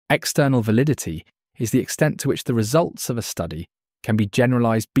External validity is the extent to which the results of a study can be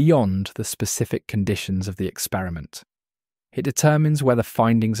generalized beyond the specific conditions of the experiment. It determines whether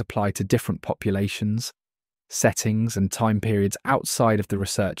findings apply to different populations, settings, and time periods outside of the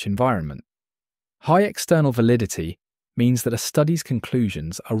research environment. High external validity means that a study's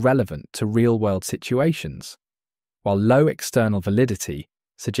conclusions are relevant to real-world situations, while low external validity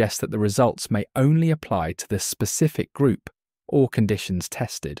suggests that the results may only apply to the specific group or conditions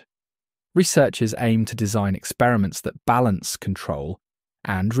tested. Researchers aim to design experiments that balance control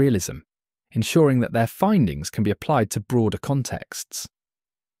and realism, ensuring that their findings can be applied to broader contexts.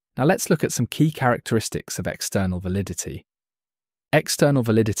 Now let's look at some key characteristics of external validity. External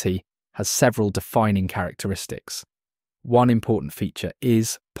validity has several defining characteristics. One important feature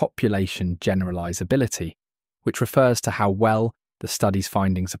is population generalizability, which refers to how well the study's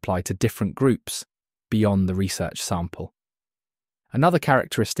findings apply to different groups beyond the research sample. Another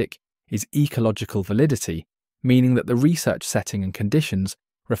characteristic is ecological validity, meaning that the research setting and conditions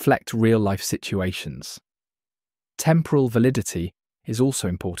reflect real-life situations. Temporal validity is also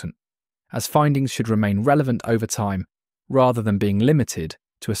important, as findings should remain relevant over time rather than being limited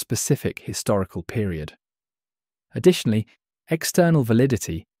to a specific historical period. Additionally, external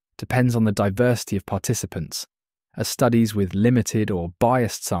validity depends on the diversity of participants, as studies with limited or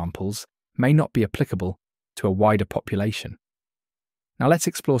biased samples may not be applicable to a wider population. Now let's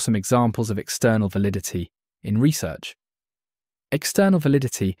explore some examples of external validity in research. External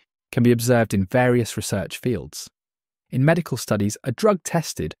validity can be observed in various research fields. In medical studies, a drug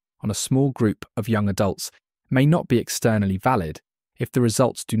tested on a small group of young adults may not be externally valid if the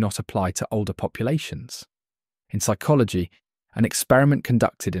results do not apply to older populations. In psychology, an experiment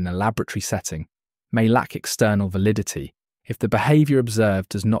conducted in a laboratory setting may lack external validity if the behavior observed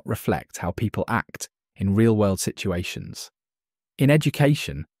does not reflect how people act in real-world situations. In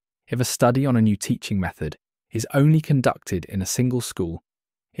education, if a study on a new teaching method is only conducted in a single school,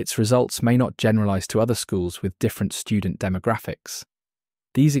 its results may not generalize to other schools with different student demographics.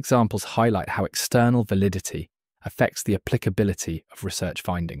 These examples highlight how external validity affects the applicability of research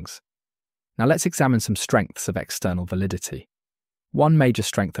findings. Now let's examine some strengths of external validity. One major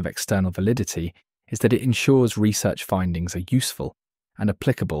strength of external validity is that it ensures research findings are useful and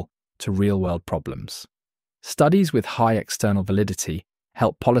applicable to real-world problems. Studies with high external validity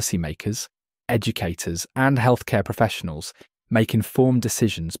help policymakers, educators, and healthcare professionals make informed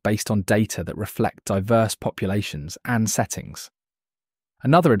decisions based on data that reflect diverse populations and settings.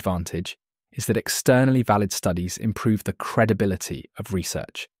 Another advantage is that externally valid studies improve the credibility of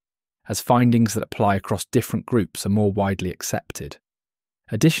research, as findings that apply across different groups are more widely accepted.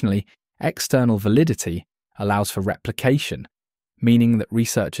 Additionally, external validity allows for replication, meaning that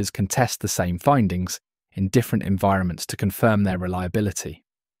researchers can test the same findings in different environments to confirm their reliability.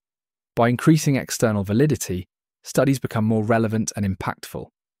 By increasing external validity, studies become more relevant and impactful.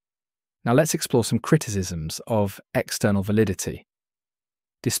 Now let's explore some criticisms of external validity.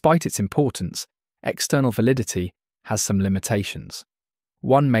 Despite its importance, external validity has some limitations.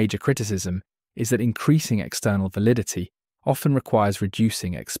 One major criticism is that increasing external validity often requires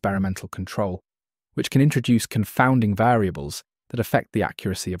reducing experimental control, which can introduce confounding variables that affect the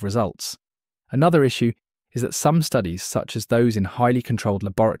accuracy of results. Another issue is that some studies, such as those in highly controlled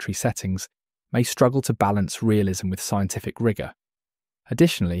laboratory settings, may struggle to balance realism with scientific rigor.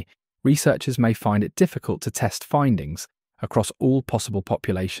 Additionally, researchers may find it difficult to test findings across all possible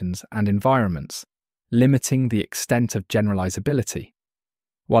populations and environments, limiting the extent of generalizability.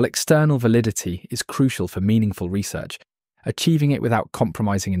 While external validity is crucial for meaningful research, achieving it without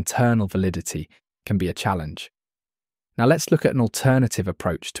compromising internal validity can be a challenge. Now let's look at an alternative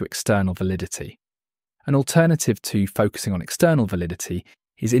approach to external validity. An alternative to focusing on external validity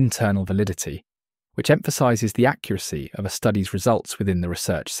is internal validity, which emphasizes the accuracy of a study's results within the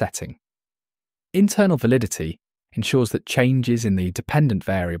research setting. Internal validity ensures that changes in the dependent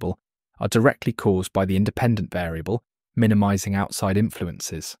variable are directly caused by the independent variable, minimizing outside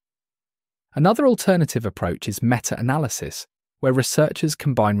influences. Another alternative approach is meta-analysis, where researchers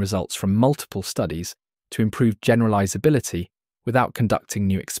combine results from multiple studies to improve generalizability without conducting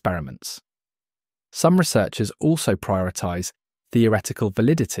new experiments. Some researchers also prioritize theoretical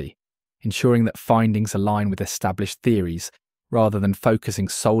validity, ensuring that findings align with established theories rather than focusing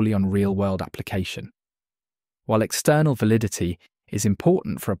solely on real-world application. While external validity is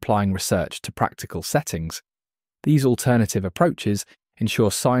important for applying research to practical settings, these alternative approaches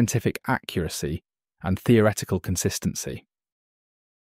ensure scientific accuracy and theoretical consistency.